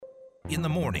In the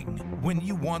morning, when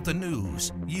you want the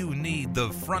news, you need the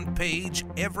front page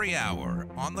every hour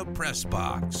on the Press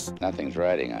Box. Nothing's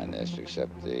riding on this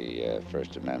except the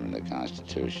First Amendment of the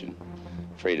Constitution,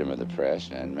 freedom of the press,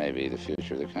 and maybe the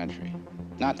future of the country.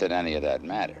 Not that any of that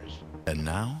matters. And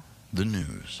now, the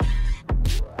news.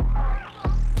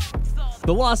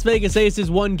 The Las Vegas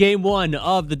Aces won Game 1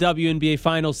 of the WNBA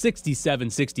Finals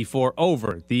 67-64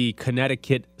 over the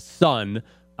Connecticut Sun.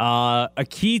 A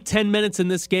key 10 minutes in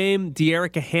this game,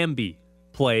 Dearica Hamby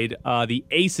played. The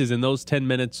Aces in those 10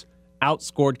 minutes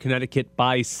outscored Connecticut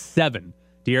by 7.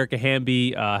 Dearica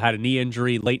Hamby had a knee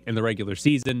injury late in the regular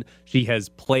season. She has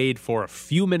played for a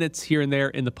few minutes here and there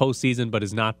in the postseason, but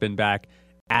has not been back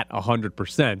at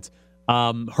 100%.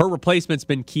 Her replacement's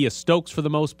been Kia Stokes for the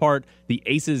most part. The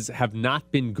Aces have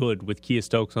not been good with Kia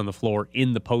Stokes on the floor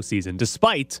in the postseason,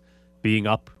 despite being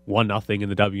up 1-0 in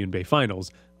the WNBA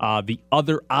Finals. The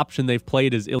other option they've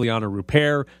played is Ileana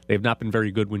Rupert. They've not been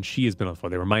very good when she has been on the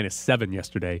floor. They were -7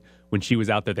 yesterday when she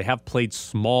was out there. They have played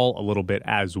small a little bit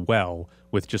as well,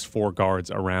 with just 4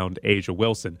 guards around A'ja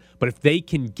Wilson. But if they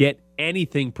can get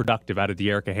anything productive out of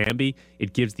Dearica Hamby,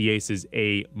 it gives the Aces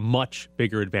a much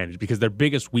bigger advantage, because their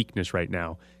biggest weakness right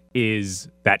now is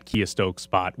that Kia Stokes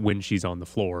spot when she's on the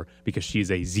floor, because she's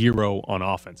a 0 on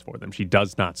offense for them. She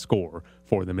does not score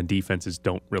for them, and defenses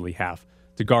don't really have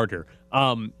to guard her.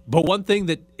 But one thing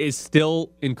that is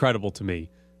still incredible to me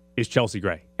is Chelsea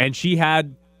Gray. And she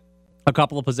had a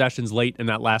couple of possessions late in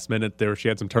that last minute there. She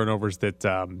had some turnovers that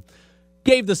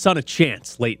gave the Sun a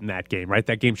chance late in that game, right?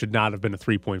 That game should not have been a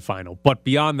 3-point final. But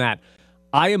beyond that,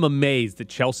 I am amazed that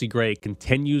Chelsea Gray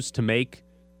continues to make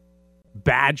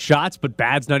bad shots, but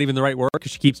bad's not even the right word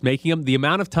because she keeps making them. The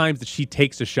amount of times that she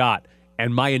takes a shot,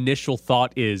 and my initial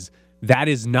thought is, that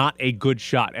is not a good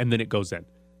shot, and then it goes in.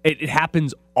 It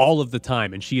happens all of the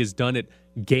time, and she has done it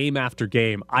game after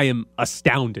game. I am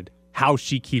astounded how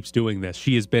she keeps doing this.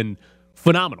 She has been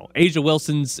phenomenal. A'ja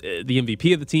Wilson's the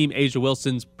MVP of the team. A'ja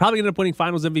Wilson's probably going to end up winning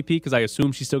Finals MVP because I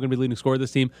assume she's still going to be leading scorer of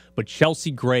this team. But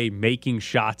Chelsea Gray making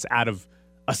shots out of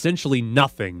essentially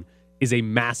nothing is a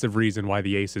massive reason why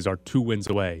the Aces are 2 wins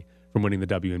away from winning the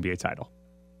WNBA title.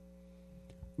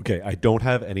 Okay, I don't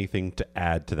have anything to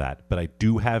add to that, but I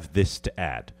do have this to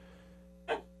add.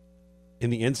 In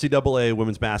the NCAA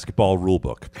women's basketball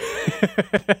rulebook,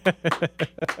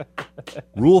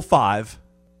 Rule 5,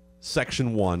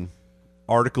 Section 1,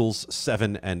 Articles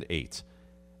 7 and 8.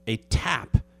 A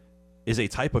tap is a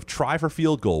type of try for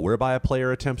field goal whereby a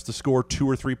player attempts to score 2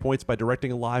 or 3 points by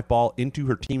directing a live ball into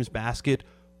her team's basket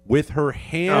with her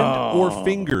hand or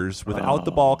fingers without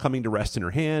the ball coming to rest in her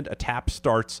hand. A tap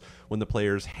starts when the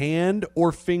player's hand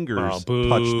or fingers touch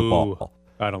the ball.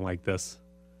 I don't like this.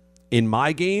 In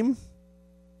my game,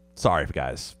 sorry,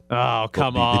 guys. Oh,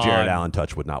 come on. The Jared Allen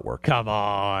touch would not work. Come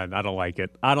on. I don't like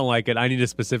it. I need a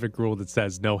specific rule that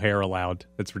says no hair allowed.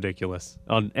 That's ridiculous.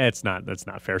 That's not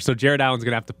fair. So Jared Allen's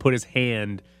going to have to put his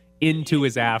hand into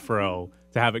his afro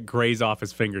to have it graze off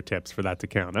his fingertips for that to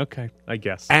count. Okay, I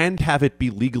guess. And have it be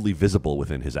legally visible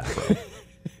within his afro.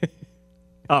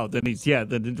 Then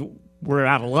we're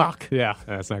out of luck. Yeah,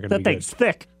 that's not going to be good. That thing's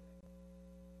thick.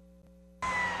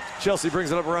 Chelsea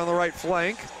brings it up around the right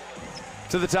flank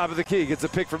to the top of the key. Gets a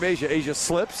pick from A'ja. A'ja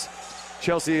slips.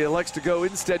 Chelsea elects to go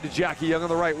instead to Jackie Young on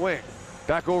the right wing.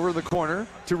 Back over in the corner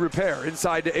to Rupert.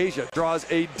 Inside to A'ja. Draws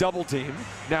a double team.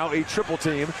 Now a triple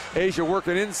team. A'ja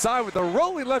working inside with a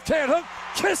rolling left hand hook.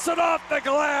 Kissing off the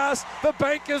glass. The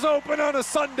bank is open on a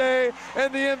Sunday.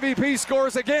 And the MVP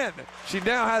scores again. She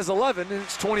now has 11, and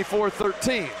it's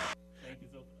 24-13.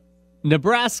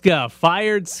 Nebraska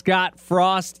fired Scott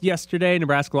Frost yesterday.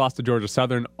 Nebraska lost to Georgia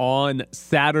Southern on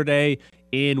Saturday.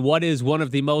 In what is one of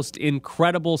the most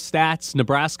incredible stats,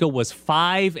 Nebraska was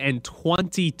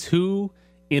 5-22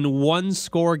 in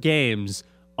one-score games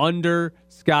under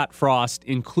Scott Frost,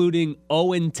 including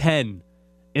 0-10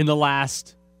 in the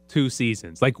last 2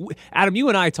 seasons. Like, Adam, you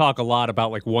and I talk a lot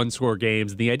about like one-score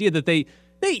games and the idea that they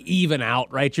even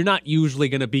out, right? You're not usually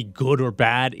going to be good or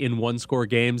bad in one-score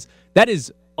games. That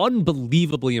is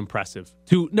unbelievably impressive.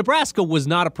 Nebraska was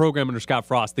not a program under Scott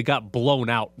Frost that got blown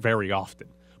out very often.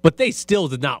 But they still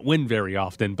did not win very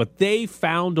often. But they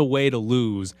found a way to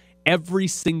lose every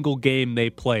single game they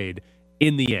played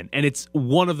in the end. And it's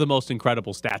one of the most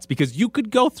incredible stats because you could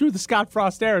go through the Scott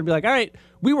Frost era and be like, all right,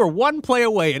 we were one play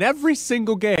away in every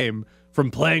single game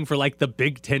from playing for like the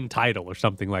Big Ten title or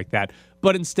something like that.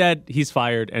 But instead, he's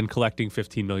fired and collecting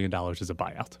 $15 million as a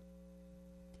buyout.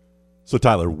 So,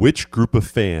 Tyler, which group of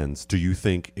fans do you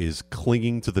think is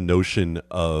clinging to the notion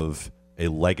of a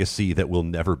legacy that will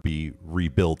never be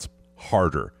rebuilt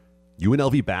harder?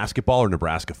 UNLV basketball or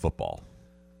Nebraska football?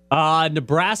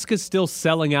 Nebraska's still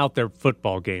selling out their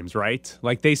football games, right?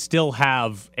 Like, they still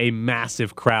have a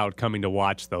massive crowd coming to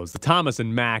watch those. The Thomas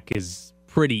and Mack is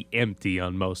pretty empty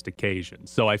on most occasions.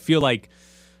 So I feel like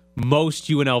most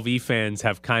UNLV fans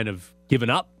have kind of given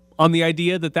up on the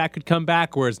idea that that could come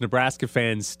back, whereas Nebraska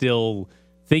fans still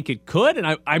think it could.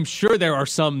 And I'm sure there are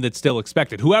some that still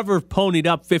expect it. Whoever ponied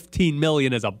up $15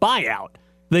 million as a buyout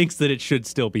thinks that it should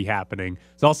still be happening.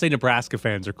 So I'll say Nebraska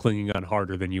fans are clinging on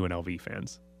harder than UNLV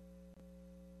fans.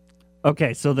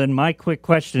 Okay, so then my quick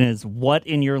question is, what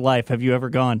in your life have you ever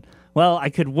gone, well, I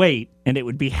could wait and it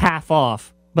would be half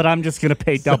off, but I'm just going to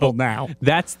pay double now?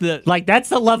 That's the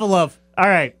level of, all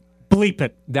right, bleep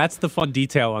it. That's the fun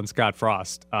detail on Scott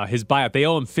Frost. His buyout, they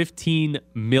owe him $15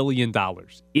 million.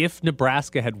 If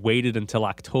Nebraska had waited until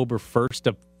October 1st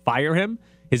to fire him,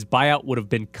 his buyout would have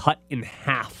been cut in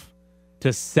half to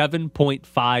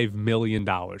 $7.5 million.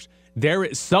 There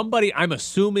is somebody, I'm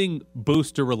assuming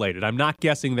booster related. I'm not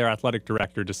guessing their athletic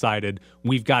director decided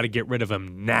we've got to get rid of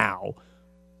him now.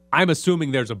 I'm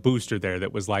assuming there's a booster there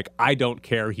that was like, I don't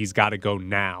care, he's got to go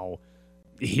now.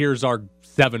 Here's our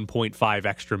 $7.5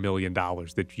 extra million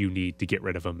that you need to get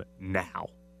rid of him now.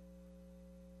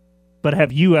 But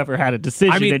have you ever had a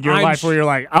decision in your life where you're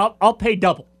like, I'll pay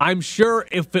double? I'm sure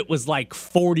if it was like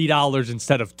 $40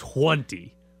 instead of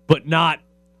 $20, but not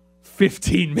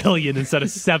 $15 million instead of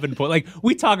 $7. Like,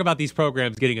 we talk about these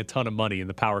programs getting a ton of money in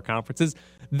the power conferences.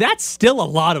 That's still a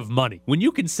lot of money. When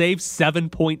you can save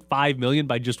 $7.5 million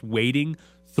by just waiting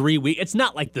 3 weeks, it's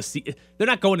not like they're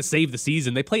not going to save the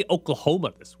season. They play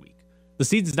Oklahoma this week. The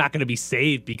season's not going to be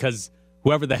saved because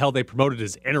whoever the hell they promoted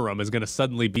as interim is going to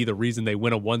suddenly be the reason they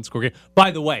win a one-score game. By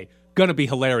the way, going to be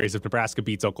hilarious if Nebraska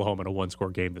beats Oklahoma in a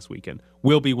one-score game this weekend.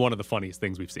 Will be one of the funniest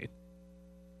things we've seen.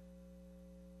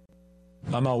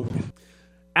 I'm out.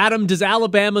 Adam, does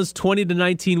Alabama's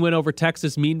 20-19 win over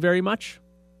Texas mean very much?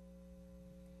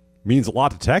 Means a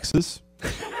lot to Texas.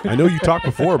 I know you talked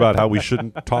before about how we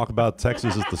shouldn't talk about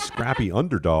Texas as the scrappy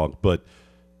underdog, but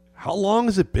how long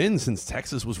has it been since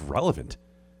Texas was relevant,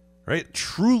 right?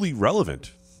 Truly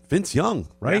relevant. Vince Young,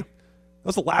 right? Yeah. That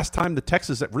was the last time the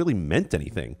Texas that really meant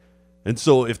anything. And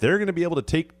so if they're going to be able to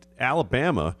take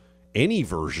Alabama, any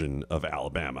version of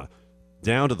Alabama,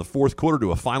 down to the fourth quarter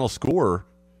to a final score,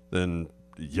 then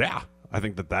yeah, I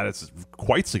think that is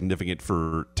quite significant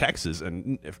for Texas.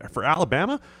 And for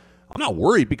Alabama, I'm not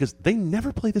worried because they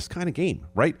never play this kind of game,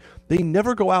 right? They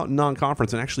never go out in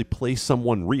non-conference and actually play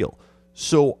someone real.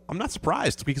 So I'm not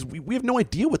surprised because we have no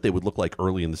idea what they would look like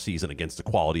early in the season against a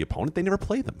quality opponent. They never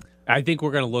play them. I think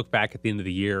we're going to look back at the end of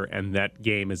the year and that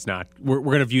game is not, we're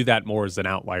going to view that more as an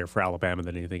outlier for Alabama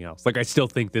than anything else. Like, I still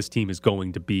think this team is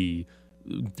going to be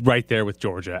right there with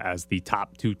Georgia as the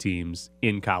top two teams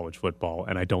in college football,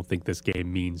 and I don't think this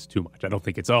game means too much. I don't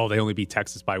think it's, they only beat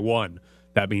Texas by 1.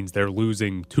 That means they're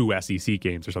losing 2 SEC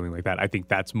games or something like that. I think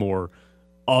that's more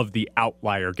of the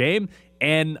outlier game,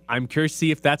 and I'm curious to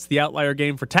see if that's the outlier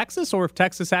game for Texas or if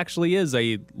Texas actually is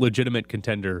a legitimate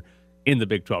contender in the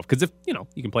Big 12. Because if,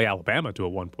 you can play Alabama to a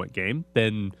 1-point game,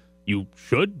 then you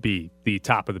should be the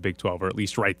top of the Big 12, or at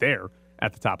least right there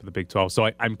at the top of the Big 12.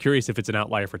 So I'm curious if it's an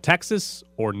outlier for Texas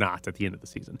or not at the end of the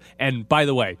season. And by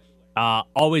the way,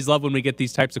 always love when we get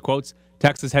these types of quotes.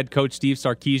 Texas head coach Steve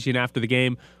Sarkisian after the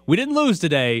game, we didn't lose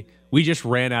today, we just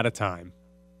ran out of time.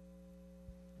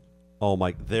 Oh,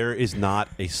 Mike, there is not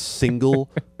a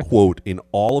single quote in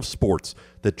all of sports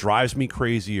that drives me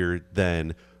crazier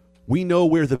than, we know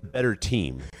we're the better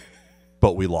team,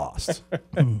 but we lost.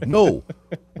 No,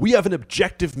 we have an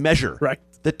objective measure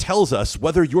that tells us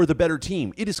whether you're the better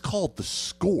team. It is called the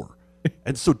score.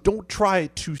 And so don't try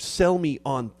to sell me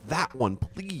on that one,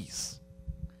 please.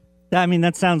 I mean,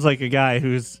 that sounds like a guy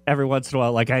who's every once in a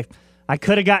while like, I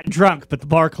could have gotten drunk, but the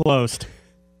bar closed.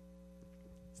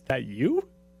 Is that you?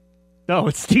 No,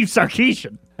 it's Steve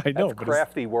Sarkisian. I know. That's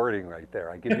crafty wording right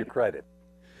there. I give you credit.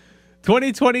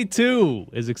 2022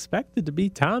 is expected to be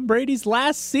Tom Brady's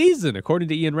last season. According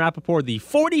to Ian Rappaport, the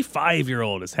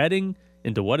 45-year-old is heading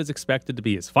into what is expected to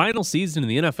be his final season in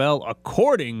the NFL,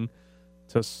 according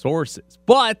to sources.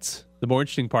 But the more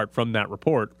interesting part from that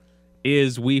report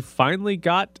is we finally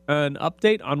got an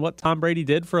update on what Tom Brady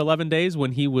did for 11 days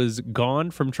when he was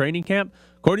gone from training camp.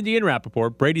 According to Ian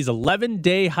Rappaport, Brady's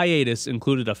 11-day hiatus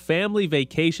included a family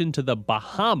vacation to the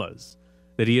Bahamas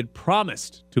that he had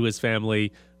promised to his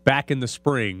family back in the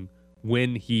spring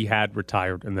when he had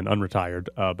retired and then unretired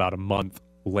about a month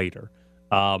later.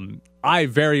 I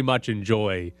very much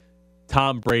enjoy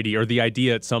Tom Brady, or the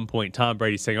idea at some point Tom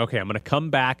Brady saying, okay, I'm going to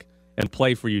come back and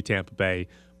play for you, Tampa Bay,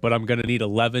 but I'm going to need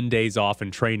 11 days off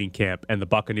in training camp. And the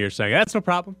Buccaneers saying, that's no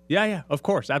problem. Yeah, of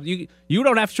course. You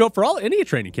don't have to show up for any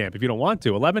training camp if you don't want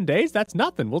to. 11 days, that's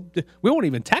nothing. We won't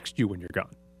even text you when you're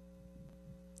gone.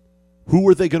 Who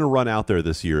were they going to run out there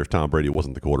this year if Tom Brady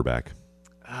wasn't the quarterback?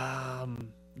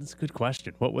 That's a good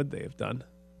question. What would they have done?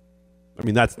 I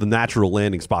mean, that's the natural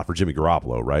landing spot for Jimmy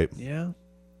Garoppolo, right? Yeah.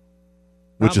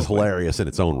 Which is Probably. hilarious in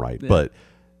its own right. Yeah. But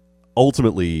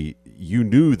ultimately, you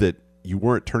knew that you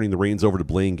weren't turning the reins over to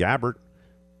Blaine Gabbert.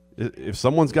 If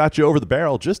someone's got you over the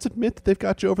barrel, just admit that they've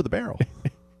got you over the barrel.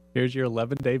 Here's your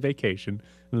 11-day vacation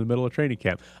in the middle of training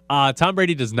camp. Tom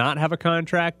Brady does not have a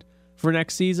contract for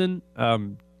next season.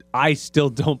 I still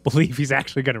don't believe he's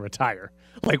actually going to retire.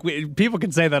 Like, people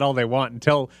can say that all they want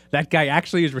until that guy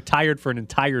actually is retired for an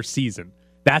entire season.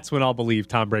 That's when I'll believe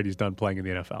Tom Brady's done playing in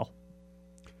the NFL.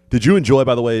 Did you enjoy,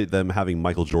 by the way, them having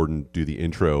Michael Jordan do the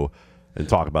intro and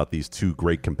talk about these two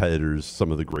great competitors,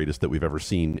 some of the greatest that we've ever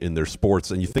seen in their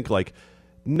sports? And you think, like,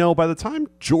 no, by the time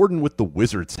Jordan with the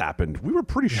Wizards happened, we were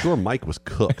pretty sure Mike was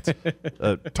cooked.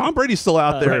 Tom Brady's still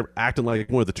out there acting like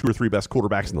one of the 2 or 3 best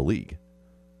quarterbacks in the league.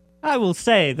 I will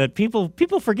say that people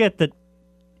forget that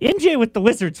MJ with the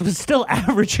Wizards was still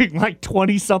averaging like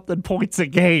 20-something points a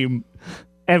game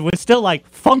and was still like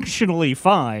functionally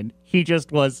fine. He just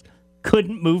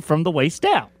couldn't move from the waist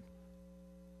down.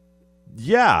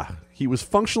 Yeah, he was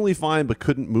functionally fine but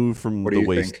couldn't move from the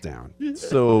waist down.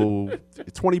 So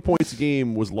 20 points a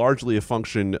game was largely a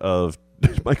function of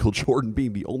Michael Jordan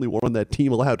being the only one on that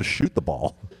team allowed to shoot the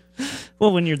ball.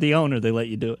 Well, when you're the owner, they let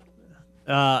you do it.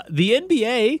 The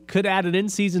NBA could add an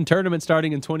in-season tournament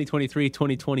starting in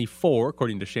 2023-2024,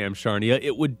 according to Shams Charania.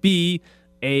 It would be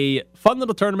a fun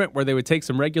little tournament where they would take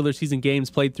some regular season games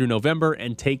played through November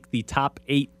and take the top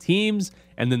 8 teams,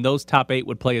 and then those top 8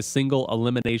 would play a single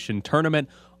elimination tournament.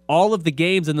 All of the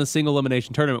games in the single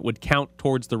elimination tournament would count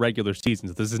towards the regular season.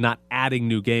 So this is not adding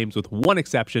new games, with one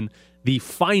exception. The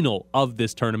final of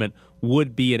this tournament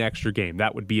would be an extra game.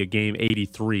 That would be a game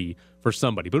 83 for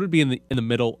somebody, but it would be in the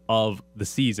middle of the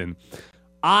season.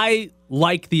 I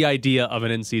like the idea of an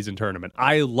in-season tournament.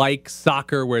 I like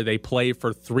soccer where they play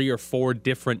for 3 or 4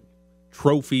 different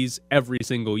trophies every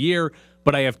single year,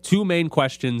 but I have 2 main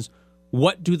questions.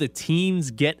 What do the teams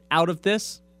get out of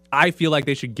this? I feel like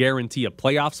they should guarantee a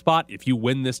playoff spot. If you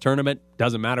win this tournament,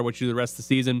 doesn't matter what you do the rest of the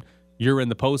season, you're in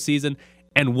the postseason.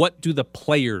 And what do the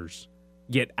players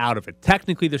get out of it?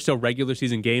 Technically, they're still regular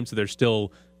season games, so there's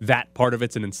still that part of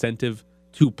it's an incentive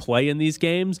to play in these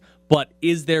games. But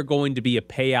is there going to be a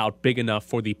payout big enough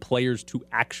for the players to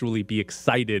actually be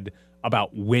excited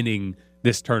about winning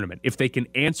this tournament? If they can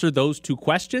answer those 2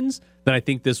 questions, then I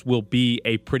think this will be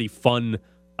a pretty fun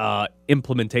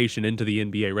implementation into the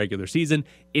NBA regular season.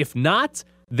 If not,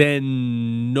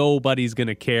 then nobody's going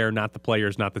to care, not the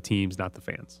players, not the teams, not the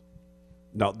fans.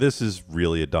 No, this is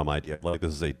really a dumb idea. Like,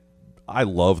 I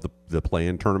love the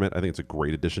play-in tournament. I think it's a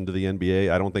great addition to the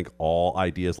NBA. I don't think all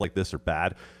ideas like this are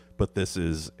bad, but this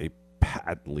is a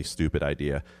patently stupid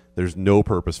idea. There's no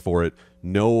purpose for it.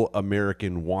 No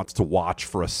American wants to watch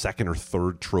for a 2nd or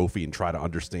 3rd trophy and try to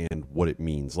understand what it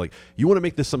means. Like, you want to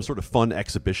make this some sort of fun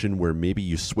exhibition where maybe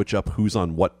you switch up who's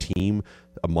on what team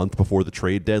a month before the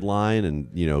trade deadline, and,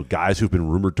 you know, guys who've been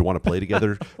rumored to want to play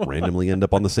together randomly end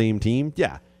up on the same team.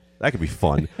 Yeah, that could be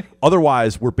fun.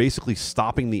 Otherwise, we're basically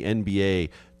stopping the NBA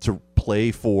to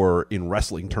play for, in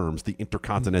wrestling terms, the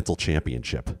Intercontinental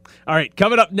Championship. All right,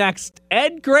 coming up next,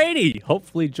 Ed Graney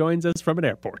hopefully joins us from an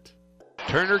airport.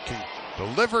 Turner can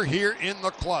deliver here in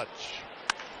the clutch.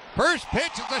 First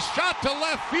pitch is a shot to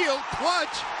left field.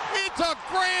 Clutch. It's a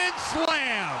grand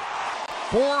slam.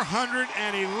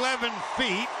 411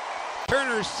 feet.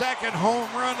 Turner's 2nd home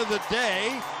run of the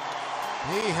day.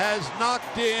 He has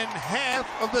knocked in half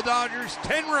of the Dodgers'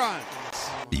 10 runs.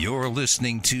 You're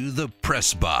listening to The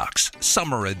Press Box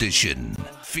Summer Edition,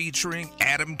 featuring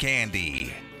Adam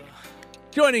Candy.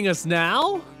 Joining us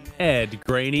now, Ed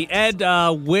Graney. Ed,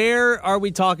 where are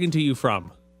we talking to you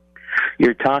from?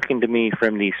 You're talking to me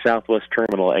from the Southwest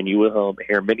Terminal, and you will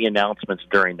hear many announcements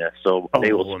during this, so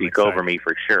they will speak over me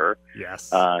for sure.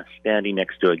 Yes. Standing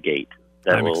next to a gate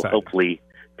that will hopefully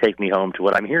take me home to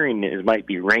what I'm hearing might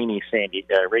be rainy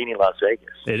rainy Las Vegas.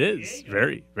 It is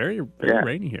very, very, very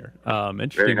rainy here.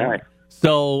 Interesting. Very nice.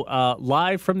 So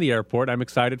live from the airport, I'm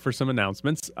excited for some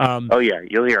announcements. Oh yeah,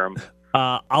 you'll hear them.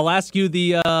 I'll ask you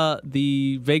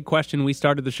the vague question we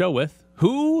started the show with: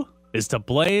 who is to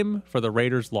blame for the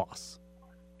Raiders' loss?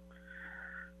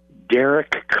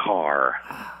 Derek Carr.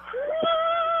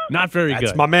 Not very good.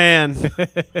 That's my man.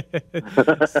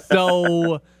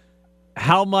 So,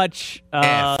 how much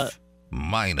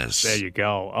minus. There you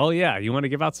go. Oh yeah, you want to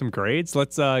give out some grades?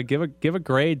 Let's give a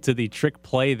grade to the trick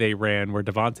play they ran where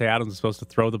Devontae Adams was supposed to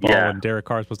throw the ball and Derek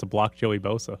Carr was supposed to block Joey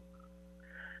Bosa.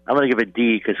 I'm going to give it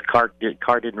D because Carr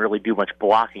didn't really do much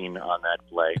blocking on that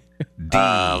play. D.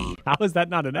 How is that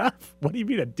not enough? What do you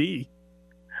mean a D?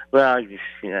 Well,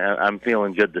 I'm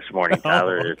feeling good this morning,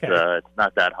 Tyler. Okay. It's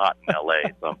not that hot in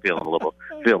L.A., so I'm feeling a little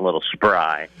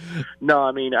spry. No,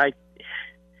 I mean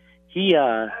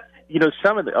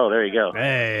some of the there you go.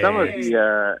 Hey. Some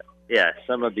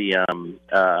of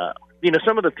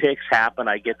the picks happen.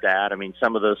 I get that. I mean,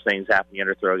 some of those things happen. You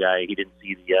underthrow a guy. He didn't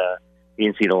see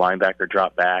the linebacker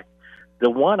drop back. The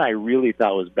one I really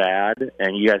thought was bad,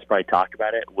 and you guys probably talked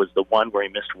about it, was the one where he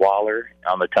missed Waller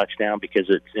on the touchdown because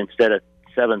it's instead of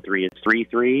 7-3, it's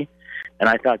 3-3, and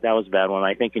I thought that was a bad one.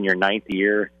 I think in your 9th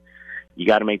year, you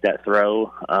got to make that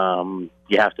throw.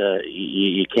 You have to.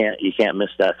 You can't miss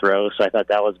that throw. So I thought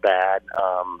that was bad.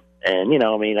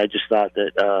 I just thought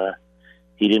that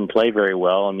he didn't play very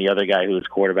well, and the other guy who was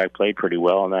quarterback played pretty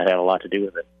well, and that had a lot to do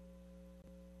with it.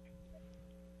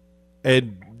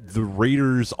 And the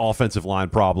Raiders' offensive line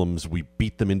problems, we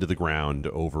beat them into the ground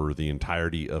over the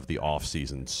entirety of the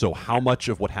offseason. So how much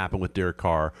of what happened with Derek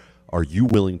Carr are you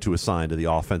willing to assign to the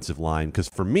offensive line? Because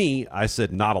for me, I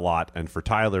said not a lot, and for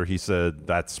Tyler, he said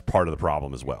that's part of the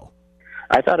problem as well.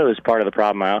 I thought it was part of the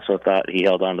problem. I also thought he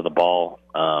held onto the ball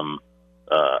a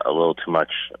little too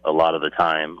much a lot of the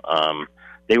time.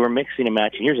 They were mixing and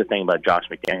matching. Here's the thing about Josh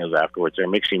McDaniels afterwards. They're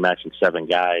mixing and matching 7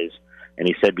 guys, and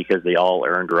he said because they all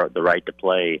earned the right to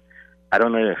play. I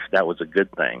don't know if that was a good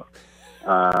thing.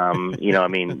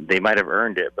 They might have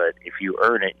earned it, but if you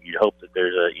earn it, you'd hope that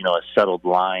there's a settled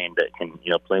line that can,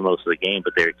 play most of the game,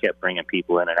 but they kept bringing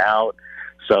people in and out.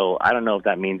 So I don't know if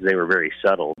that means they were very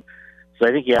settled. So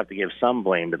I think you have to give some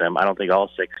blame to them. I don't think all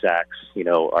 6 sacks,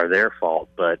 are their fault,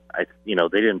 but they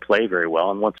didn't play very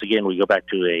well. And once again, we go back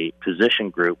to a position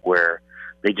group where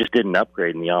they just didn't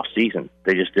upgrade in the off season.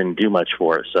 They just didn't do much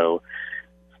for it. So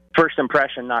first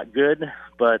impression, not good,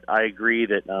 but I agree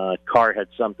that Carr had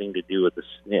something to do with this.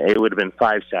 It would have been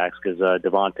 5 sacks because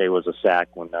Devontae was a sack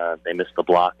when they missed the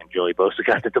block and Joey Bosa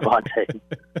got to Devontae.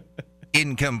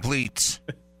 Incomplete.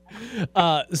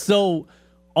 So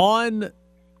on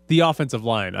the offensive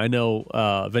line, I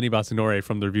know Vinny Bassanore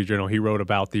from the Review Journal, he wrote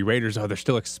about the Raiders. They're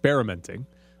still experimenting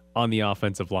on the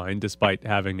offensive line despite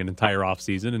having an entire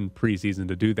offseason and preseason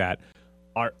to do that.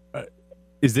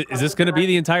 Is this going to be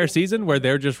the entire season where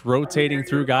they're just rotating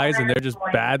through guys and they're just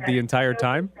bad the entire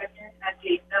time?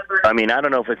 I mean, I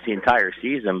don't know if it's the entire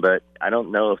season, but I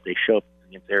don't know if they show up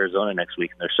against Arizona next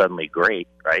week and they're suddenly great,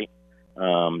 right?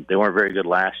 They weren't very good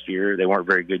last year. They weren't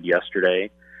very good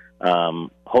yesterday.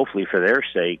 Hopefully for their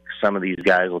sake, some of these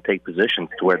guys will take positions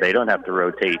to where they don't have to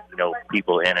rotate,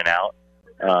 people in and out.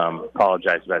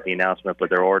 Apologize about the announcement, but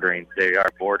they are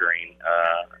bordering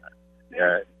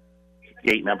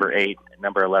gate number 8,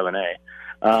 number 11A.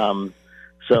 I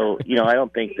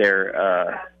don't think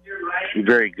they're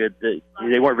very good.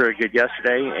 They weren't very good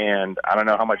yesterday, and I don't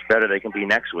know how much better they can be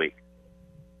next week.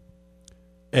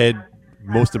 Ed,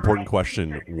 most important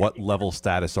question, what level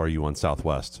status are you on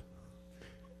Southwest?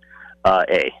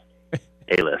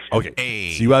 A-list.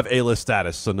 Okay, so you have A-list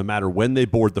status, so no matter when they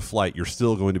board the flight, you're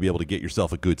still going to be able to get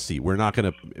yourself a good seat. We're not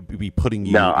going to be putting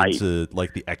you into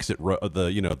like the exit row,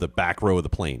 the back row of the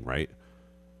plane, right?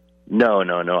 No.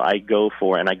 I go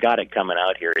for, and I got it coming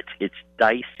out here. It's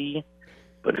dicey,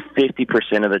 but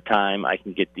 50% of the time I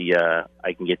can get the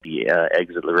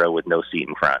exit row with no seat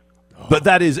in front. But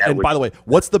that is, and by the way,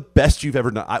 what's the best you've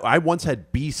ever done? I once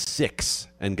had B6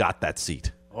 and got that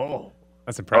seat. Oh,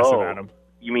 that's impressive, Adam.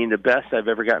 You mean the best I've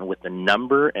ever gotten with the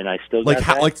number, and I still got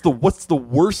that? What's the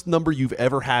worst number you've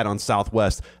ever had on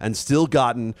Southwest and still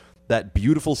gotten that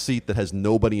beautiful seat that has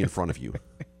nobody in front of you?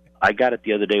 I got it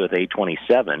the other day with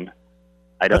A27.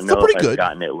 I don't know if I've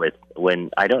gotten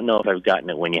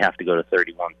it when you have to go to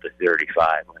 31 to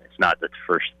 35. It's not the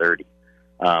first 30.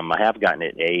 I have gotten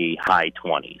it A high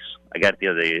 20s. I got it the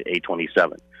other day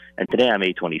A27, and today I'm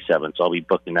A27, so I'll be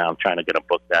booking now. I'm trying to get a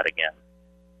book that again.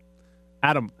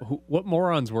 Adam, what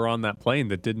morons were on that plane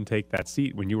that didn't take that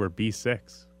seat when you were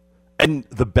B6? And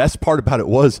the best part about it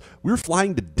was we were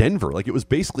flying to Denver. Like, it was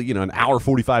basically, an hour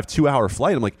 45, 2-hour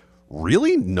flight. I'm like,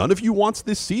 really? None of you wants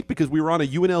this seat? Because we were on a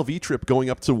UNLV trip going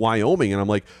up to Wyoming, and I'm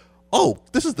like, oh,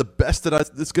 this is the best that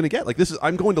it's going to get. Like,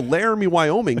 I'm going to Laramie,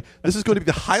 Wyoming. This is going to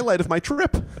be the highlight of my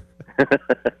trip.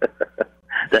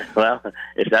 Well,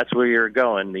 if that's where you're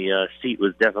going, the seat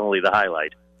was definitely the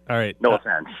highlight. All right. No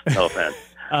offense.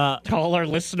 To all our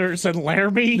listeners in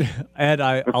Laramie. Ed,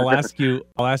 I'll ask you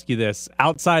this.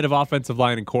 Outside of offensive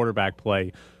line and quarterback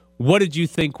play, what did you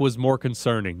think was more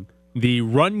concerning? The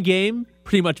run game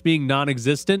pretty much being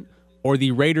non-existent, or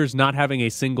the Raiders not having a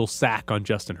single sack on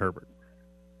Justin Herbert?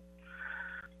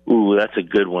 Ooh, that's a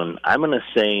good one. I'm going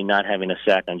to say not having a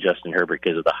sack on Justin Herbert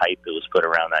because of the hype that was put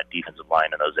around that defensive line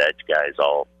and those edge guys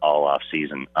all off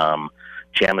season.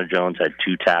 Chandler Jones had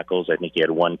 2 tackles. I think he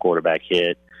had 1 quarterback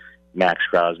hit. Max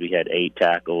Crosby had 8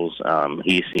 tackles.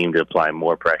 He seemed to apply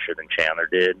more pressure than Chandler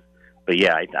did. But,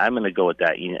 yeah, I'm going to go with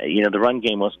that. You know, the run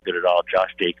game wasn't good at all.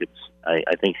 Josh Jacobs,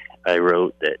 I think I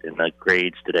wrote that in the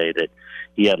grades today that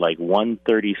he had like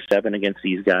 137 against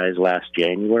these guys last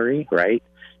January, right?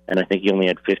 And I think he only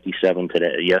had 57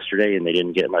 yesterday, and they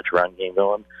didn't get much run game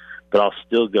going. But I'll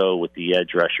still go with the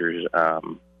edge rushers.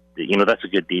 You know, that's a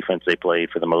good defense they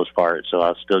played for the most part, so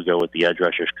I'll still go with the edge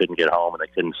rushers. Couldn't get home, and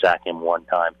they couldn't sack him one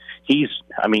time. He's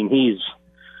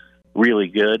really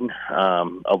good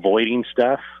avoiding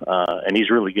stuff, and he's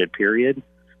really good, period.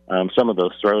 Some of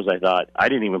those throws I thought, I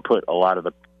didn't even put a lot of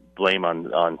the blame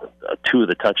on 2 of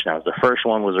the touchdowns. The first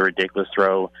one was a ridiculous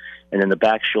throw, and then the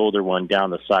back shoulder one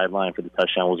down the sideline for the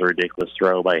touchdown was a ridiculous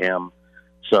throw by him.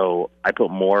 So I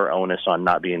put more onus on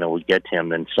not being able to get to him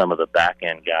than some of the back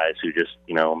end guys who just,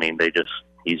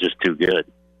 he's just too good.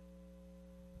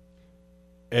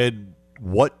 Ed,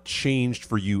 what changed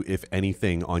for you, if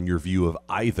anything, on your view of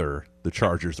either the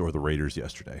Chargers or the Raiders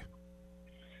yesterday?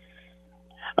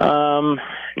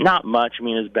 Not much. I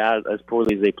mean, as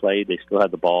poorly as they played, they still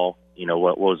had the ball. You know,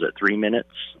 what was it, 3 minutes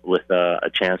with a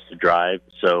chance to drive.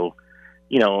 So,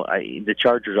 the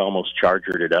Chargers almost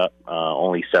chargered it up.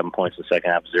 Only 7 points in the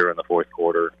second half, 0 in the fourth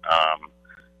quarter.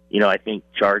 I think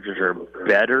Chargers are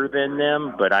better than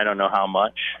them, but I don't know how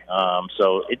much.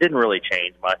 So it didn't really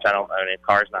change much.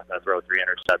 Carr's not going to throw 3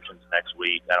 interceptions next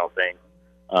week, I don't think.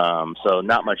 So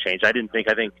not much change.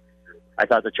 I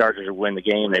thought the Chargers would win the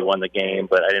game. They won the game,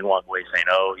 but I didn't walk away saying,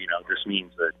 this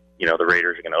means that, the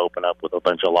Raiders are going to open up with a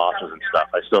bunch of losses and stuff.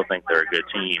 I still think they're a good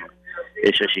team.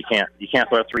 It's just you can't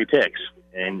throw 3 picks,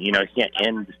 and you can't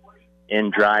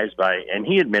end drives by. And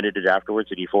he admitted it afterwards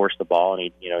that he forced the ball, and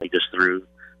he just threw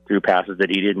passes that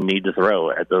he didn't need to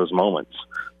throw at those moments.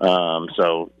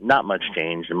 So not much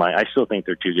change. I still think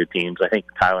they're 2 good teams. I think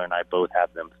Tyler and I both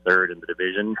have them 3rd in the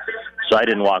division. So I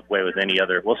didn't walk away with any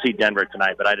other. We'll see Denver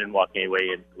tonight, but I didn't walk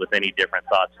away with any different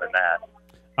thoughts than that.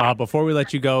 Before we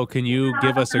let you go, can you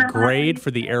give us a grade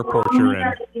for the airport you're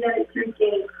in?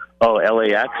 Oh,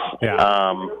 LAX?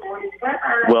 Yeah.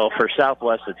 Well, for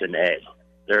Southwest, it's an A.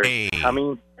 They're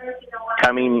coming.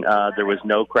 There was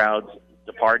no crowds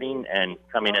departing, and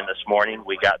coming in this morning,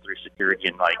 we got through security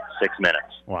in like 6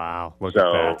 minutes. Wow, look at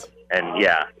that. And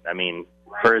yeah,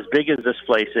 for as big as this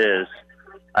place is,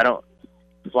 I don't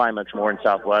fly much more in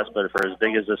Southwest, but for as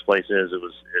big as this place is,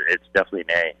 it's definitely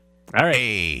an A. All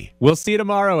right. We'll see you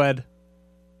tomorrow, Ed.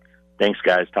 Thanks,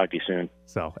 guys. Talk to you soon.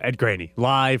 So, Ed Graney,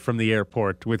 live from the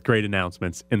airport with great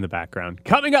announcements in the background.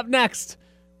 Coming up next,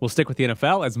 we'll stick with the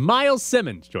NFL as Miles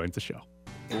Simmons joins the show.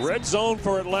 Red zone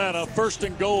for Atlanta, 1st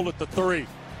and goal at the 3.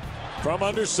 From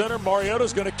under center,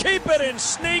 Mariota's going to keep it and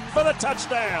sneak for the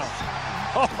touchdown.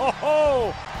 Ho, ho,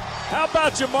 ho. How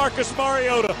about you, Marcus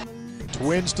Mariota?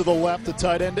 Twins to the left, the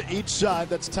tight end to each side.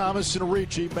 That's Thomas and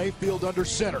Ricci. Mayfield under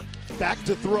center. Back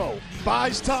to throw.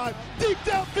 Buys time. Deep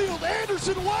downfield.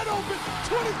 Anderson wide open.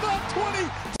 25-20.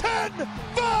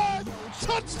 10-5.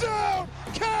 Touchdown.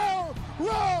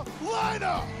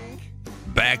 Carolina.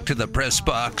 Back to the Press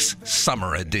Box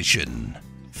Summer Edition,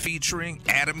 featuring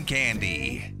Adam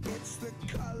Candy.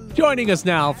 Joining us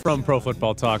now from Pro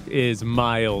Football Talk is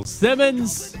Miles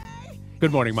Simmons.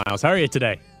 Good morning, Miles. How are you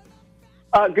today?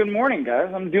 Good morning, guys.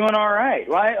 I'm doing all right.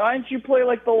 Why didn't you play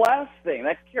like the last thing?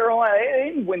 That Carolina, they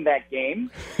didn't win that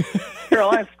game.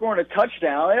 Carolina scoring a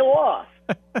touchdown. They lost.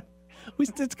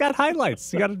 It's got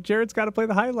highlights. Jared's got to play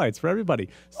the highlights for everybody.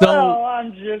 So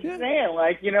I'm just saying,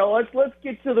 let's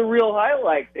get to the real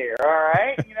highlight there. All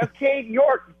right, Cade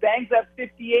York bangs that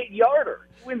 58-yarder,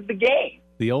 wins the game.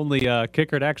 The only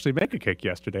kicker to actually make a kick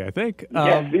yesterday, I think.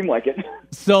 Yeah, it seemed like it.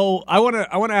 So I want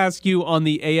to ask you on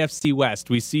the AFC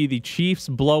West. We see the Chiefs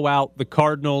blow out the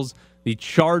Cardinals. The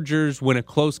Chargers win a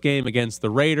close game against the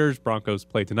Raiders. Broncos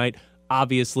play tonight,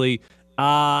 obviously.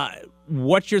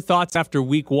 What's your thoughts after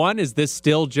week 1? Is this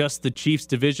still just the Chiefs'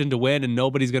 division to win and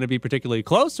nobody's going to be particularly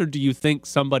close, or do you think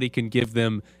somebody can give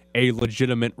them a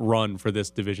legitimate run for this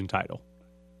division title?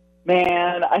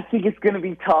 Man, I think it's going to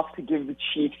be tough to give the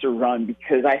Chiefs a run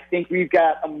because I think we've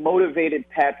got a motivated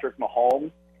Patrick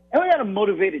Mahomes and we got a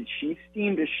motivated Chiefs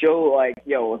team to show,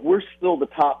 we're still the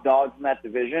top dogs in that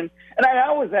division. And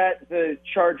I was at the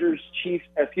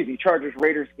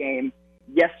Chargers-Raiders game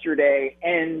yesterday,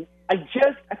 and I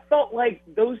felt like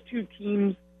those two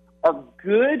teams are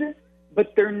good,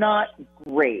 but they're not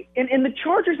great. And the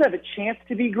Chargers have a chance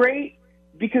to be great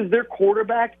because their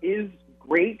quarterback is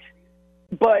great.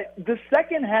 But the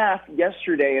second half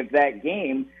yesterday of that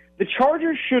game, the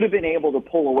Chargers should have been able to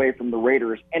pull away from the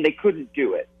Raiders, and they couldn't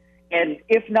do it. And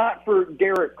if not for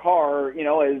Derek Carr,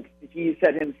 as he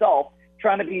said himself,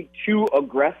 trying to be too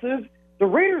aggressive, the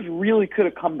Raiders really could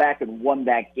have come back and won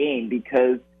that game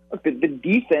because look, the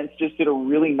defense just did a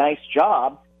really nice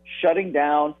job shutting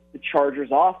down the Chargers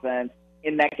offense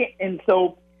in that game. And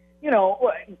so,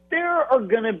 there are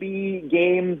going to be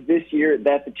games this year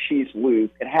that the Chiefs lose.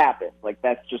 It happens.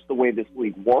 That's just the way this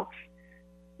league works.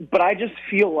 But I just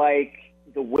feel like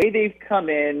the way they've come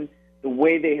in, the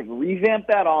way they have revamped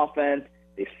that offense,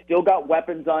 they've still got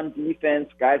weapons on defense,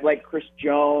 guys like Chris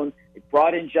Jones. They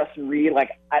brought in Justin Reed.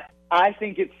 I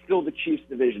think it's still the Chiefs'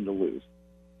 division to lose.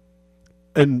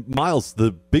 And Miles,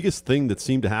 the biggest thing that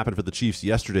seemed to happen for the Chiefs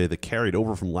yesterday that carried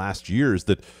over from last year is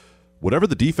that whatever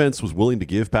the defense was willing to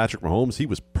give Patrick Mahomes, he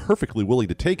was perfectly willing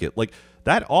to take it.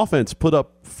 That offense put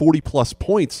up 40-plus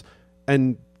points,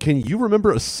 and can you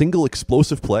remember a single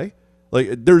explosive play?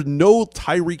 There's no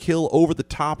Tyreek Hill over the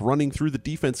top running through the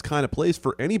defense kind of plays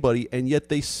for anybody, and yet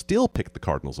they still picked the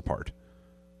Cardinals apart.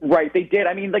 Right, they did.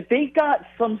 They got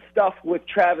some stuff with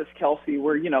Travis Kelce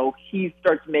where, he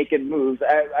starts making moves.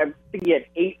 I think he had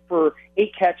 8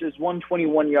 catches,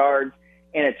 121 yards,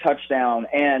 and a touchdown.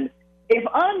 And if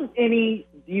I'm any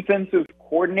defensive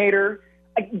coordinator,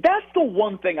 that's the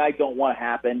one thing I don't want to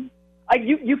happen.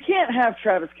 You can't have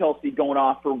Travis Kelce going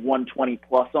off for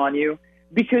 120-plus on you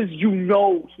because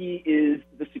he is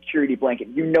the security blanket.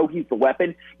 He's the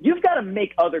weapon. You've got to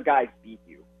make other guys beat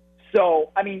you.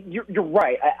 So, you're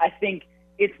right. I think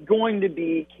it's going to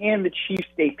be, can the Chiefs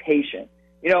stay patient?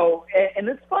 And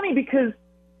it's funny because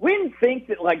we didn't think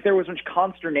that, there was much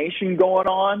consternation going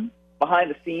on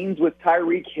behind the scenes with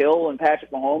Tyreek Hill and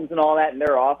Patrick Mahomes and all that in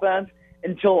their offense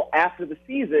until after the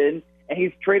season, and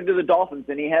he's traded to the Dolphins,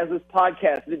 and he has this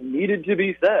podcast that needed to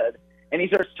be said, and he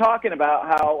starts talking about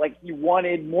how, he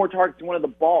wanted more targets and wanted the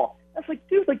ball. That's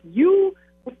dude, you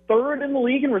were third in the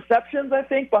league in receptions, I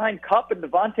think, behind Kupp and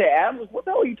Devontae Adams. What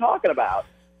the hell are you talking about?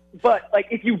 But,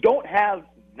 if you don't have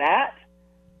that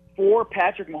for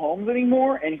Patrick Mahomes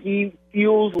anymore, and he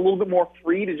feels a little bit more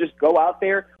free to just go out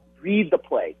there, read the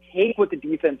play, take what the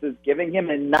defense is giving him,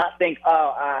 and not think,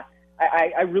 I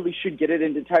really should get it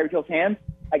into Tyreek Hill's hands.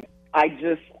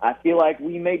 I feel like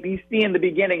we may be seeing the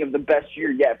beginning of the best year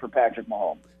yet for Patrick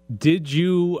Mahomes. Did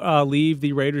you leave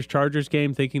the Raiders-Chargers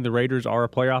game thinking the Raiders are a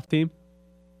playoff team?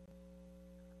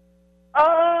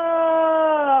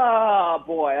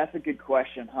 Boy, that's a good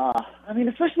question, huh?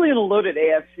 Especially in a loaded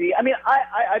AFC.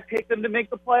 I picked them to make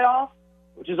the playoffs,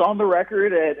 which is on the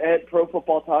record at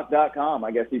ProFootballTalk.com.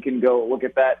 I guess you can go look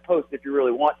at that post if you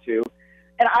really want to.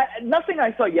 And nothing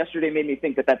I saw yesterday made me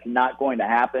think that that's not going to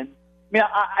happen.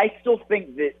 I still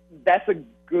think that that's a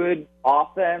good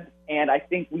offense, and I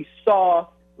think we saw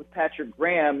with Patrick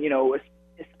Graham,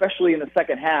 especially in the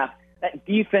second half, that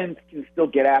defense can still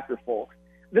get after folks.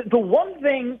 The one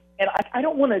thing, and I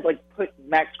don't want to put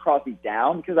Max Crosby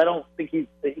down because I don't think he's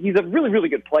a really, really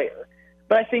good player,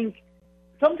 but I think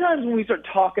sometimes when we start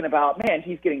talking about, man,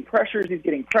 he's getting pressures,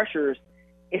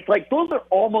 it's those are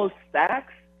almost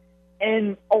sacks.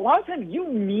 And a lot of times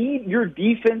you need your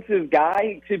defensive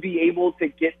guy to be able to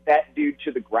get that dude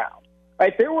to the ground.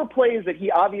 Right? There were plays that he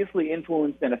obviously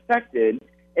influenced and affected,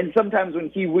 and sometimes when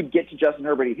he would get to Justin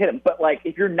Herbert, he'd hit him. But,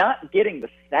 if you're not getting the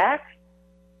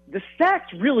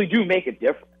sacks really do make a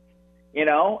difference,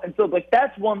 And so,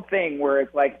 that's one thing where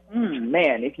it's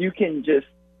man, if you can just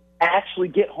actually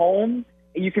get home,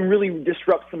 you can really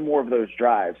disrupt some more of those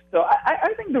drives. So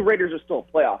I think the Raiders are still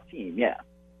a playoff team, yeah.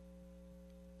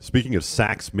 Speaking of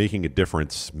sacks making a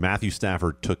difference, Matthew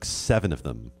Stafford took 7 of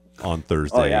them on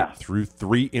Thursday through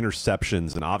 3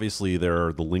 interceptions, and obviously there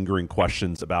are the lingering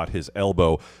questions about his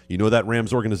elbow. You know that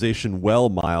Rams organization well,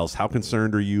 Miles. How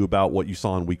concerned are you about what you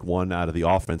saw in Week 1 out of the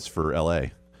offense for LA?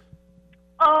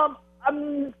 I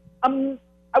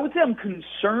would say I'm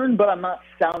concerned, but I'm not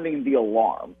sounding the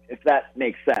alarm, if that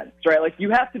makes sense, right? You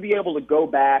have to be able to go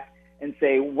back and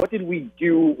say, what did we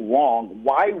do wrong?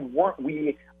 Why weren't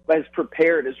we as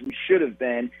prepared as we should have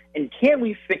been, and can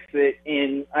we fix it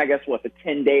in, the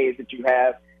 10 days that you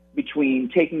have between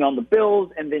taking on the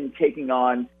Bills and then taking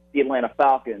on the Atlanta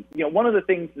Falcons? One of the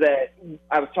things that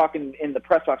I was talking in the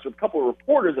press box with a couple of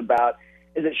reporters about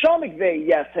is that Sean McVay,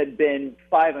 yes, had been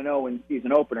 5-0 in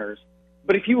season openers,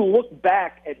 but if you look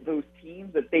back at those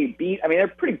teams that they beat, they're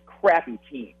pretty crappy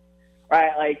teams,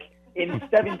 right? In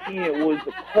 17, it was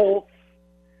the Colts,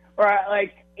 right,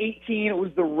 like 18, it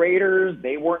was the Raiders.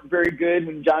 They weren't very good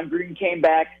when John Gruden came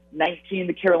back. 19,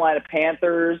 the Carolina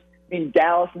Panthers. I mean,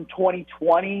 Dallas in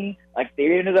 2020, like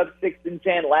they ended up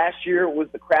 6-10. Last year it was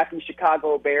the crappy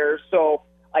Chicago Bears. So,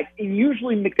 like, and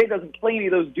usually McVay doesn't play any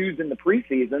of those dudes in the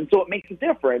preseason, so it makes a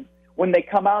difference. When they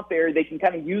come out there, they can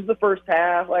kind of use the first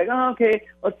half, like, oh, okay,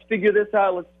 let's figure this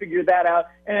out, let's figure that out,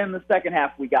 and in the second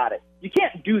half, we got it. You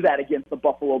can't do that against the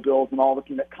Buffalo Bills and all the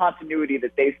continuity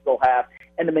that they still have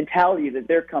and the mentality that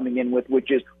they're coming in with,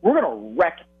 which is we're going to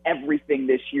wreck everything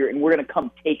this year and we're going to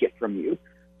come take it from you.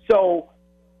 So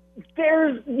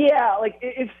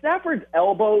if Stafford's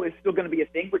elbow is still going to be a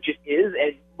thing, which it is,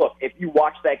 and look, if you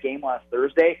watch that game last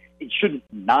Thursday, it should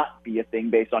not be a thing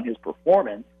based on his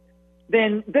performance,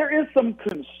 then there is some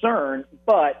concern,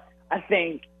 but I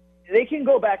think they can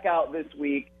go back out this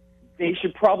week. They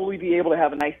should probably be able to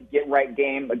have a nice get-right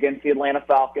game against the Atlanta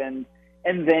Falcons,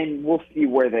 and then we'll see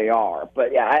where they are.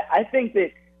 But, yeah, I think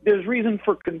that there's reason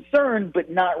for concern,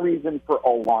 but not reason for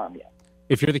alarm yet.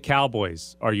 If you're the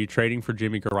Cowboys, are you trading for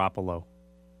Jimmy Garoppolo?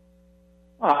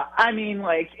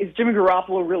 Is Jimmy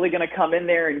Garoppolo really going to come in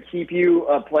there and keep you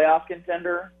a playoff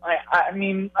contender?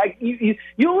 You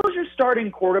lose your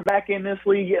starting quarterback in this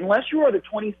league, unless you are the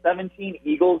 2017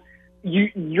 Eagles,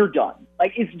 you're done.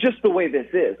 Like, it's just the way this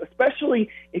is, especially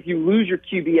if you lose your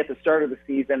QB at the start of the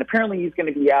season. Apparently he's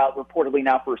going to be out reportedly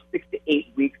now for 6 to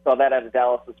 8 weeks. Saw that out of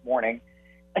Dallas this morning.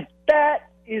 That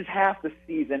is half the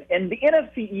season, and the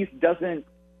NFC East doesn't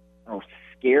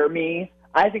scare me.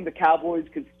 I think the Cowboys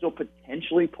could still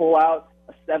potentially pull out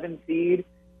a 7 seed,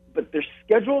 but their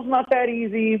schedule's not that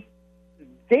easy.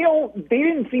 They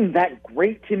didn't seem that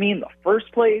great to me in the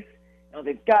first place.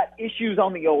 They've got issues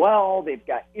on the OL. They've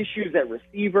got issues at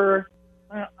receiver.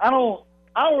 I don't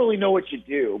really know what you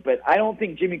do, but I don't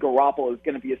think Jimmy Garoppolo is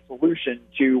going to be a solution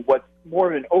to what's more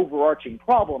of an overarching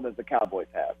problem that the Cowboys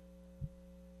have.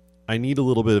 I need a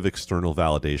little bit of external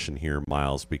validation here,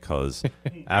 Miles, because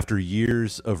after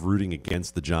years of rooting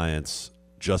against the Giants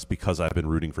just because I've been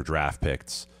rooting for draft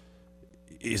picks,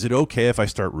 is it okay if I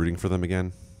start rooting for them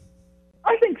again?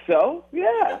 I think so,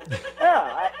 yeah.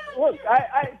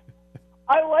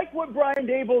 I like what Brian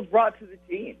Daboll's brought to the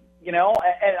team, and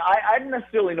I didn't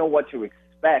necessarily know what to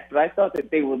expect, but I thought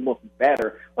that they would look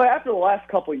better. Well, after the last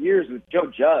couple of years with Joe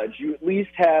Judge, you at least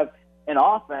have an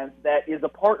offense that is a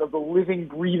part of the living,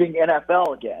 breathing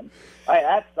NFL again.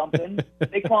 That's something.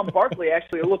 Saquon Barkley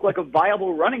actually looked like a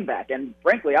viable running back, and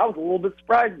frankly, I was a little bit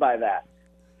surprised by that.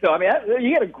 So,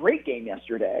 you had a great game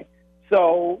yesterday.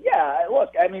 So, yeah,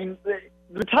 look,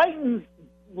 the Titans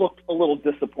looked a little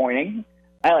disappointing.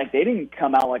 They didn't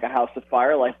come out like a house of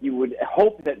fire like you would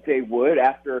hope that they would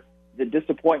after the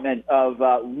disappointment of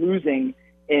losing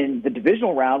in the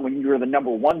divisional round when you were the number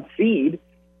 1 seed.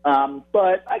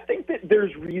 But I think that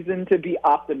there's reason to be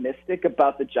optimistic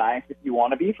about the Giants if you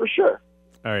want to be, for sure.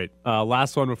 All right.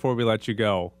 Last one before we let you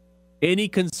go. Any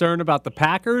concern about the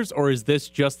Packers, or is this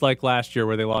just like last year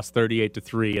where they lost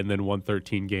 38-3 and then won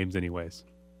 13 games anyways?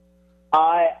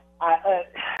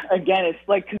 Again, it's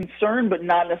like concern, but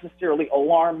not necessarily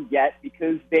alarm yet,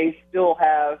 because they still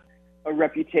have a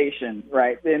reputation,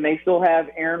 right? And they still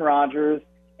have Aaron Rodgers.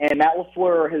 And Matt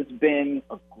LaFleur has been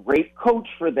a great coach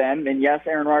for them. And, yes,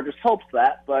 Aaron Rodgers helps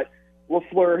that, but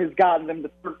LaFleur has gotten them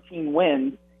to 13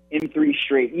 wins in 3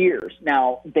 straight years.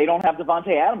 Now, they don't have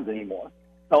Devontae Adams anymore.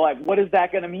 So, what is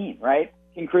that going to mean, right?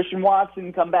 Can Christian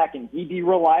Watson come back and he be a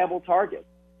reliable target?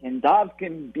 Can Dobbs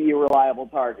can be a reliable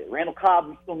target? Randall Cobb,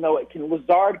 we still know it. Can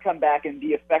Lazard come back and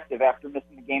be effective after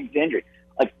missing the game's injury?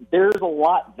 There's a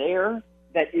lot there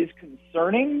that is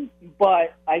concerning,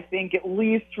 but I think at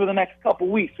least for the next couple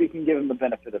weeks we can give him the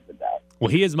benefit of the doubt.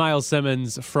 Well, he is Miles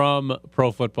Simmons from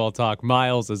Pro Football Talk.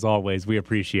 Miles, as always, we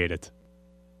appreciate it.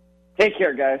 Take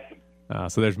care, guys.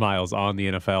 So there's Miles on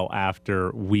the NFL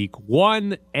after week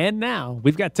 1. And now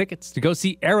we've got tickets to go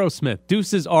see Aerosmith.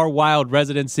 Deuces Are Wild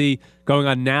residency going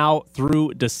on now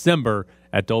through December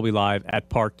at Dolby Live at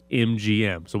Park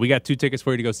MGM. So we got 2 tickets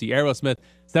for you to go see Aerosmith.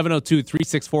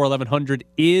 702-364-1100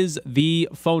 is the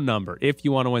phone number if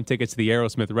you want to win tickets to the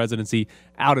Aerosmith residency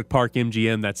out at Park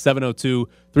MGM. That's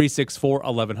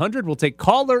 702-364-1100. We'll take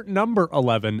caller number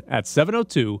 11 at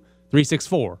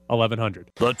 702-364-1100.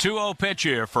 The 2-0 pitch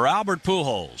here for Albert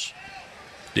Pujols.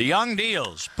 DeYoung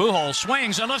deals. Pujols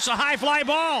swings and lifts a high fly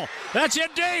ball. That's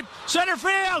it deep. Center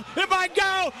field. It might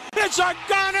go. It's a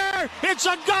gunner. It's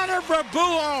a gunner for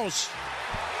Pujols.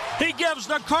 He gives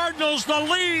the Cardinals the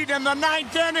lead in the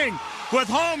 9th inning with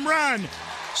home run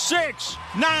 6,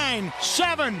 9,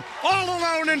 7, all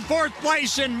alone in 4th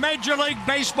place in Major League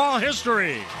Baseball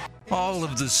history. All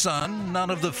of the sun, none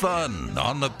of the fun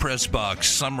on the Press Box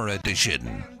Summer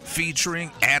Edition, featuring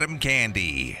Adam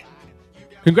Candy.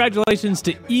 Congratulations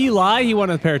to Eli. He won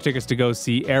a pair of tickets to go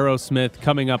see Aerosmith.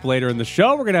 Coming up later in the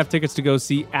show, we're going to have tickets to go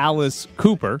see Alice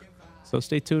Cooper. So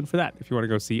stay tuned for that if you want to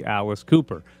go see Alice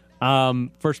Cooper.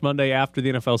 First Monday after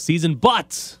the NFL season,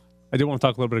 but I do want to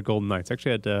talk a little bit of Golden Knights.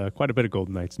 Actually, I had quite a bit of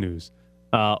Golden Knights news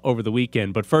over the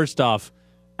weekend. But first off,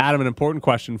 Adam, an important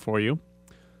question for you.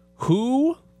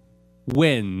 Who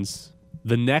wins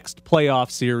the next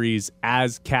playoff series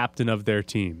as captain of their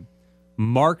team?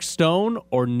 Mark Stone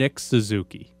or Nick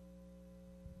Suzuki?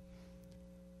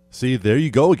 See, there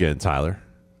you go again, Tyler.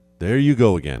 There you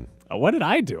go again. What did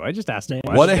I do? I just asked a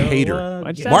question. What a hater.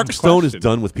 Mark Stone is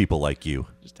done with people like you.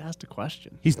 Just asked a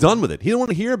question. He's done with it. He don't want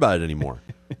to hear about it anymore.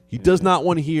 He does not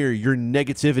want to hear your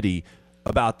negativity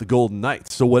about the Golden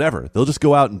Knights. So whatever. They'll just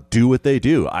go out and do what they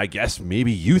do. I guess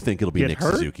maybe you think it'll be Nick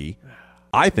Suzuki.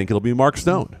 I think it'll be Mark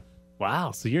Stone.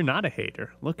 Wow, so you're not a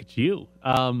hater. Look at you.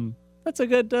 That's a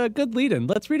good lead-in.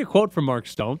 Let's read a quote from Mark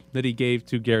Stone that he gave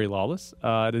to Gary Lawless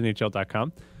at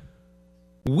NHL.com.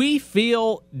 We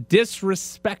feel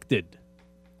disrespected,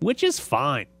 which is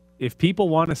fine. If people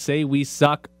want to say we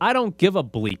suck, I don't give a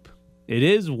bleep. It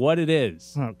is what it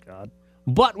is. Oh, God.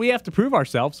 But we have to prove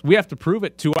ourselves. We have to prove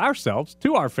it to ourselves,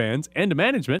 to our fans, and to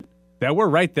management that we're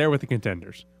right there with the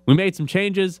contenders. We made some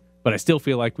changes, but I still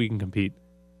feel like we can compete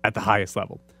at the highest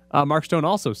level. Mark Stone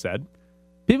also said,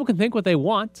 people can think what they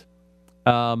want.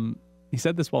 He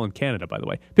said this while in Canada, by the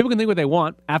way. People can think what they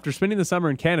want. After spending the summer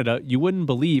in Canada, you wouldn't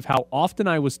believe how often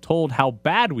I was told how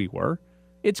bad we were.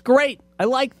 It's great. I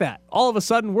like that. All of a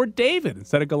sudden, we're David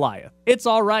instead of Goliath. It's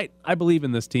all right. I believe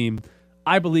in this team.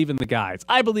 I believe in the guys.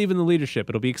 I believe in the leadership.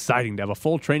 It'll be exciting to have a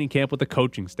full training camp with the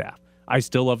coaching staff. I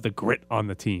still love the grit on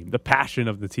the team, the passion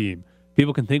of the team.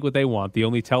 People can think what they want. The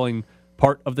only telling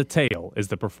part of the tale is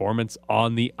the performance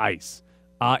on the ice.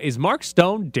 Is Mark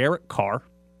Stone Derek Carr?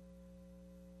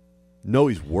 No,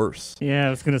 he's worse. Yeah, I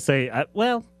was going to say,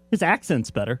 well, his accent's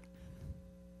better.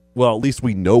 Well, at least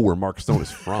we know where Mark Stone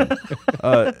is from.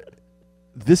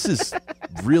 This is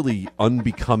really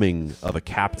unbecoming of a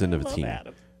captain of a team,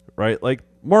 right? Like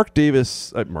Mark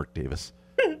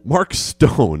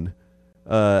Stone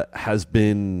has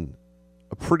been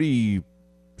a pretty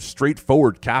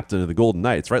straightforward captain of the Golden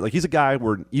Knights, right? Like he's a guy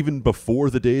where even before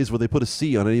the days where they put a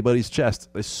C on anybody's chest,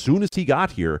 as soon as he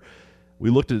got here, we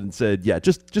looked at it and said, yeah,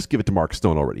 just give it to Mark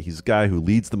Stone already. He's a guy who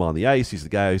leads them on the ice. He's the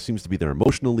guy who seems to be their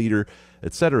emotional leader,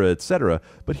 et cetera, et cetera.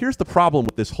 But here's the problem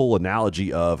with this whole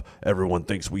analogy of everyone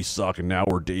thinks we suck and now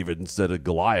we're David instead of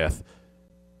Goliath.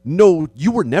 No,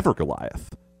 you were never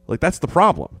Goliath. Like, that's the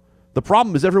problem. The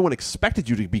problem is everyone expected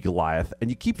you to be Goliath,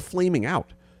 and you keep flaming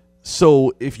out.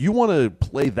 So if you want to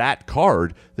play that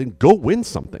card, then go win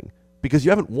something because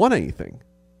you haven't won anything.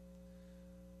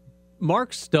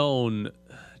 Mark Stone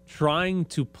trying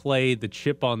to play the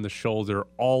chip on the shoulder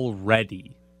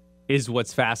already is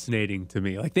what's fascinating to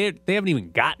me. Like they haven't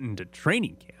even gotten to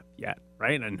training camp yet,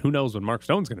 right? And who knows when Mark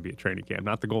Stone's going to be at training camp,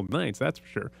 not the Golden Knights, that's for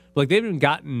sure. But like they haven't even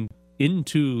gotten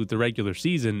into the regular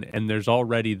season and there's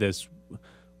already this,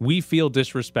 we feel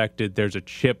disrespected, there's a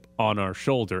chip on our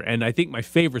shoulder. And I think my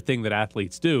favorite thing that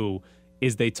athletes do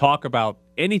is they talk about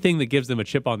anything that gives them a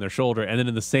chip on their shoulder and then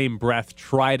in the same breath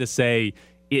try to say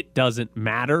it doesn't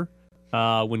matter.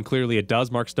 When clearly it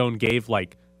does. Mark Stone gave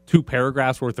like 2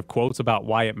 paragraphs worth of quotes about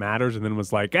why it matters and then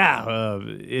was like,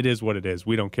 it is what it is.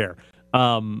 We don't care.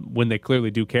 When they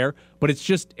clearly do care. But it's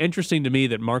just interesting to me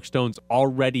that Mark Stone's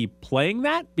already playing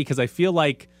that because I feel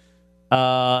like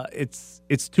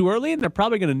it's too early and they're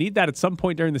probably going to need that at some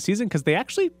point during the season because they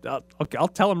actually, I'll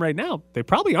tell them right now, they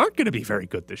probably aren't going to be very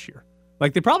good this year.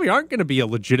 Like, they probably aren't going to be a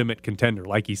legitimate contender,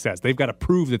 like he says. They've got to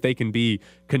prove that they can be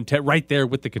right there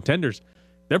with the contenders.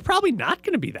 They're probably not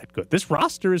going to be that good. This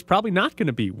roster is probably not going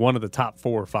to be one of the top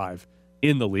 4 or 5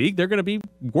 in the league. They're going to be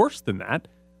worse than that,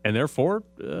 and therefore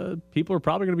people are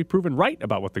probably going to be proven right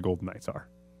about what the Golden Knights are.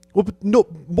 Well, but no,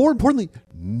 more importantly,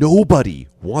 nobody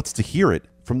wants to hear it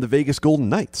from the Vegas Golden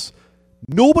Knights.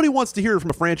 Nobody wants to hear it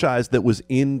from a franchise that was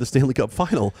in the Stanley Cup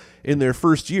final in their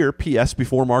first year, P.S.,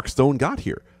 before Mark Stone got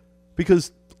here.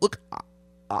 Because, look,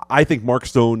 I think Mark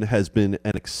Stone has been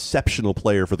an exceptional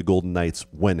player for the Golden Knights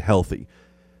when healthy.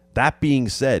 That being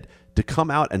said, to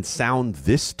come out and sound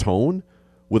this tone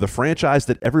with a franchise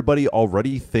that everybody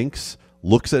already thinks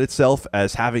looks at itself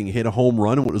as having hit a home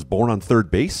run when it was born on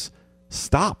third base,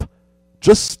 stop.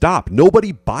 Just stop.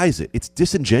 Nobody buys it. It's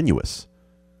disingenuous.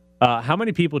 How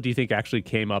many people do you think actually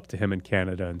came up to him in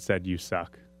Canada and said, you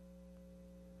suck?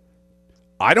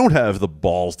 I don't have the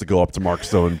balls to go up to Mark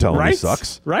Stone and tell him he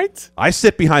sucks. Right? I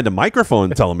sit behind a microphone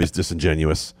and tell him he's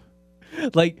disingenuous.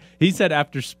 Like he said,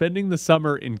 after spending the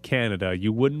summer in Canada,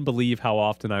 you wouldn't believe how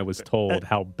often I was told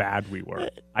how bad we were.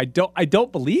 I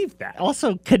don't believe that.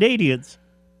 Also, Canadians,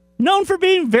 known for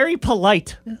being very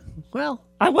polite. Well,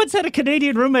 I once had a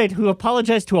Canadian roommate who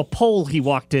apologized to a pole he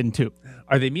walked into.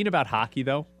 Are they mean about hockey,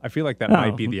 though? I feel like that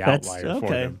might be the outlier for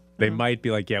them. They might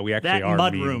be like, yeah, we actually are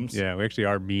mud mean. Rooms. Yeah, we actually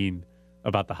are mean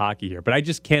about the hockey here. But I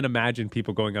just can't imagine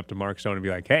people going up to Mark Stone and be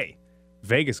like, hey,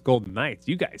 Vegas Golden Knights,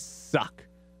 you guys suck.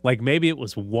 Like maybe it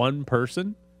was one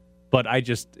person, but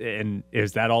and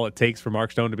is that all it takes for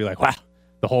Mark Stone to be like, wow,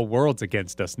 the whole world's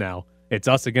against us now. It's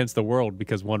us against the world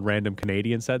because one random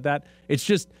Canadian said that. It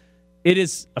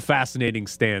is a fascinating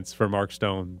stance for Mark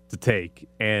Stone to take.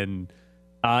 And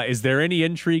is there any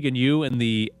intrigue in you in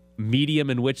the medium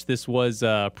in which this was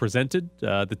presented?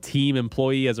 The team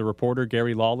employee as a reporter,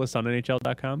 Gary Lawless on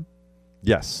NHL.com?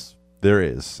 Yes, there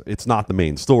is. It's not the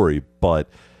main story, but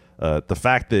the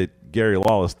fact that Gary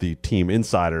Lawless, the team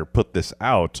insider, put this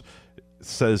out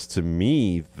says to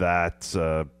me that,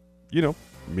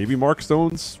 maybe Mark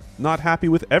Stone's not happy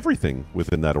with everything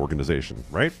within that organization,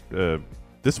 right?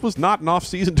 This was not an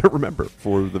off-season to remember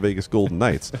for the Vegas Golden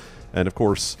Knights. And, of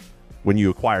course, when you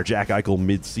acquire Jack Eichel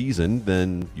mid-season,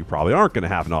 then you probably aren't going to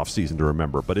have an off-season to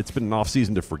remember. But it's been an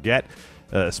off-season to forget,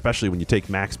 especially when you take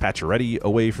Max Pacioretty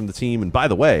away from the team. And by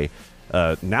the way,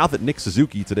 now that Nick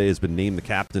Suzuki today has been named the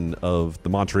captain of the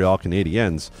Montreal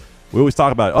Canadiens, we always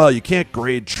talk about, you can't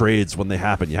grade trades when they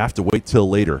happen. You have to wait till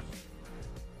later.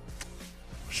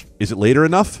 Is it later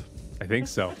enough? I think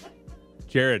so.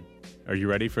 Jared, are you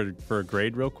ready for a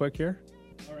grade real quick here?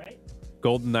 All right.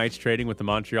 Golden Knights trading with the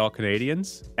Montreal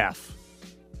Canadiens, F.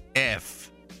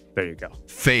 F. There you go.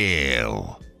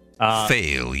 Fail.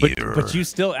 Failure. But you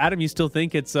still, Adam, you still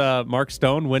think it's Mark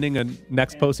Stone winning a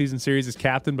next postseason series as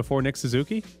captain before Nick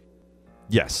Suzuki?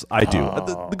 Yes, I do.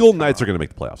 The Golden Knights are going to make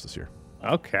the playoffs this year.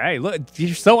 Okay. Look,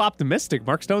 you're so optimistic.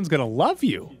 Mark Stone's going to love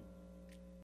you.